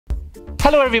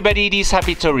Hello everybody, it is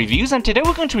Happy Toy Reviews, and today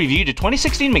we're going to review the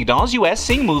 2016 McDonald's US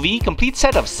Sing Movie complete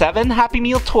set of 7 Happy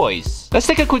Meal toys. Let's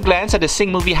take a quick glance at the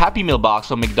Sing Movie Happy Meal box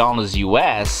from McDonald's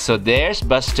US. So there's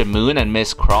Buster Moon and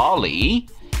Miss Crawly.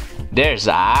 There's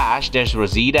Ash, there's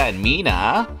Rosita and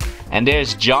Meena. And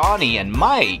there's Johnny and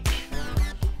Mike.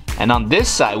 And on this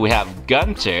side we have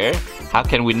Gunter. How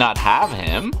can we not have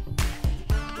him?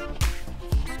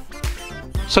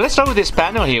 So let's start with this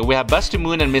panel here. We have Buster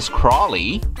Moon and Miss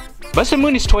Crawly. Buster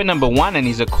Moon is toy number 1 and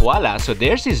he's a koala, so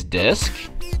there's his disc.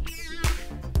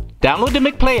 Download the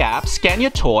McPlay app, scan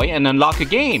your toy, and unlock a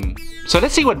game. So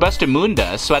let's see what Buster Moon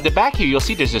does. So at the back here, you'll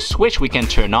see there's a switch we can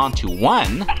turn on to 1.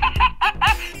 Yeah!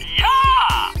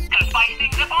 Just buy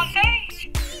things up on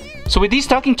stage! So with these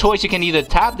talking toys, you can either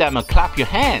tap them or clap your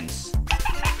hands.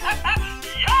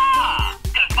 Yeah!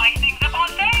 Just buy things up on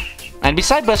stage! And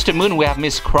beside Buster Moon, we have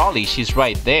Miss Crawly. She's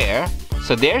right there.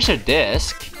 So there's her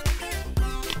disc.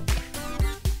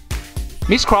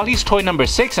 Miss Crawly is toy number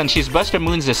 6 and she's Buster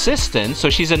Moon's assistant, so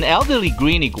she's an elderly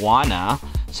green iguana.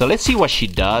 So let's see what she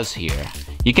does here.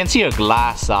 You can see her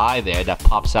glass eye there that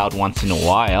pops out once in a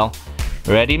while.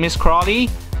 Ready, Miss Crawly?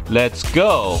 Let's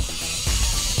go!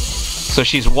 So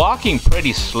she's walking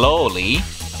pretty slowly.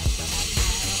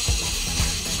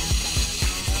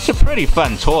 It's a pretty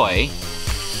fun toy.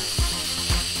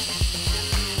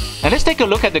 And let's take a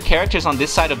look at the characters on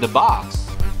this side of the box.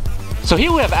 So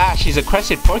here we have Ash, she's a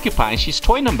crested porcupine, she's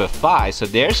toy number 5, so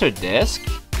there's her disc.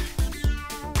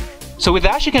 So with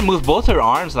Ash you can move both her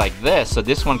arms like this, so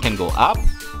this one can go up.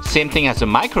 Same thing as the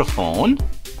microphone.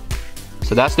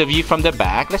 So that's the view from the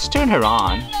back. Let's turn her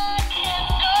on.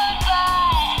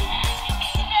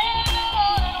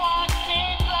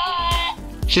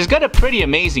 She's got a pretty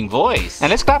amazing voice.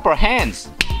 And let's clap our hands.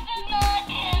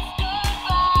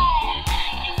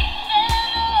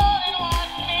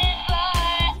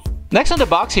 Next on the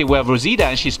box here we have Rosita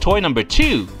and she's toy number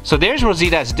 2. So there's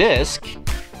Rosita's disc.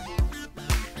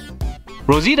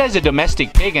 Rosita is a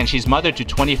domestic pig and she's mother to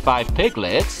 25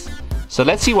 piglets. So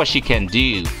let's see what she can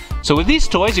do. So with these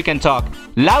toys you can talk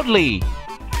loudly.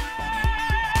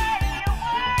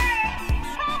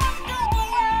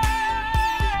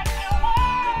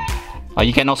 Or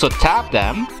you can also tap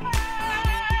them.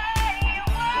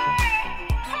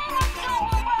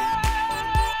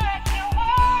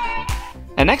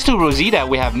 And next to Rosita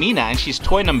we have Meena and she's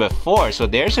toy number 4, so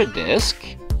there's her disc.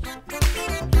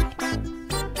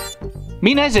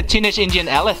 Meena is a teenage Indian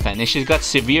elephant and she's got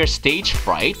severe stage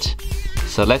fright.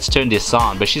 So let's turn this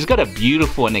on, but she's got a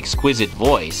beautiful and exquisite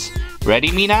voice. Ready,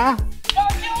 Meena?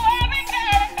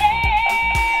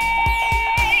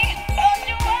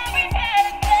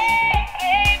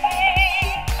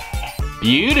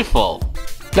 Beautiful!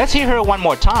 Let's hear her one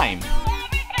more time.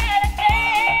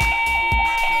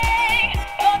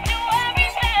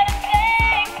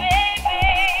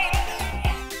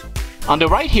 On the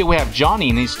right here we have Johnny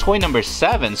and he's toy number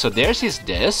 7, so there's his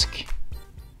disc.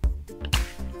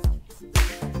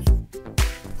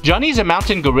 Johnny is a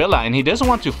mountain gorilla and he doesn't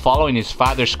want to follow in his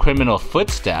father's criminal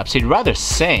footsteps, he'd rather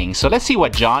sing, so let's see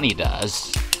what Johnny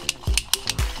does.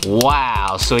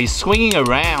 Wow, so he's swinging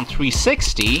around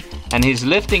 360 and he's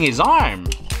lifting his arm.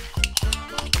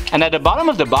 And at the bottom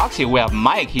of the box here we have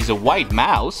Mike, he's a white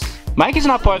mouse. Mike is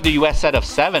not part of the US set of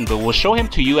 7, but we'll show him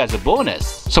to you as a bonus.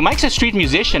 So Mike's a street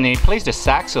musician and he plays the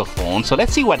saxophone, so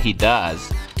let's see what he does.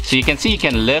 So you can see he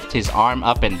can lift his arm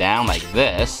up and down like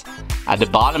this. At the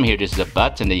bottom here there's a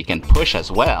button that you can push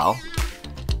as well.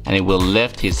 And it will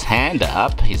lift his hand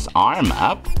up, his arm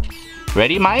up.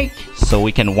 Ready, Mike? So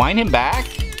we can wind him back.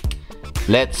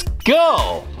 Let's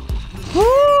go!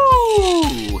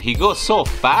 Woo! He goes so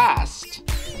fast.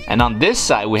 And on this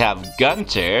side we have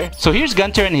Gunter. So here's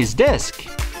Gunter and his disc.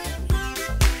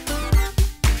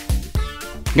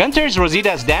 Gunter is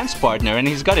Rosita's dance partner and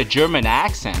he's got a German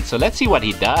accent, so let's see what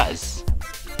he does.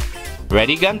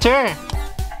 Ready, Gunter?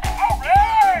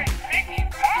 Alright! Piggy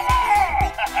power!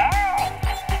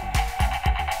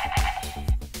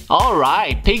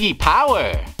 Alright, piggy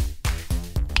power!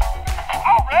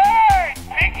 Alright!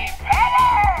 Piggy power!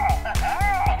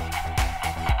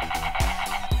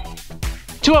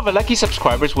 2 of our lucky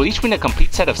subscribers will each win a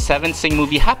complete set of 7 Sing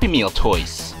Movie Happy Meal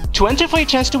toys. To enter for a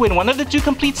chance to win one of the 2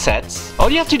 complete sets, all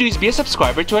you have to do is be a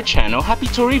subscriber to our channel, Happy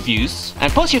Toy Reviews,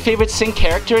 and post your favorite Sing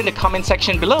character in the comment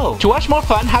section below. To watch more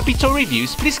fun Happy Toy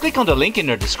Reviews, please click on the link in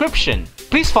our description.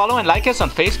 Please follow and like us on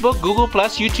Facebook, Google+,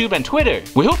 YouTube, and Twitter.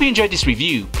 We hope you enjoyed this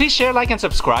review. Please share, like, and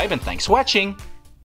subscribe, and thanks for watching.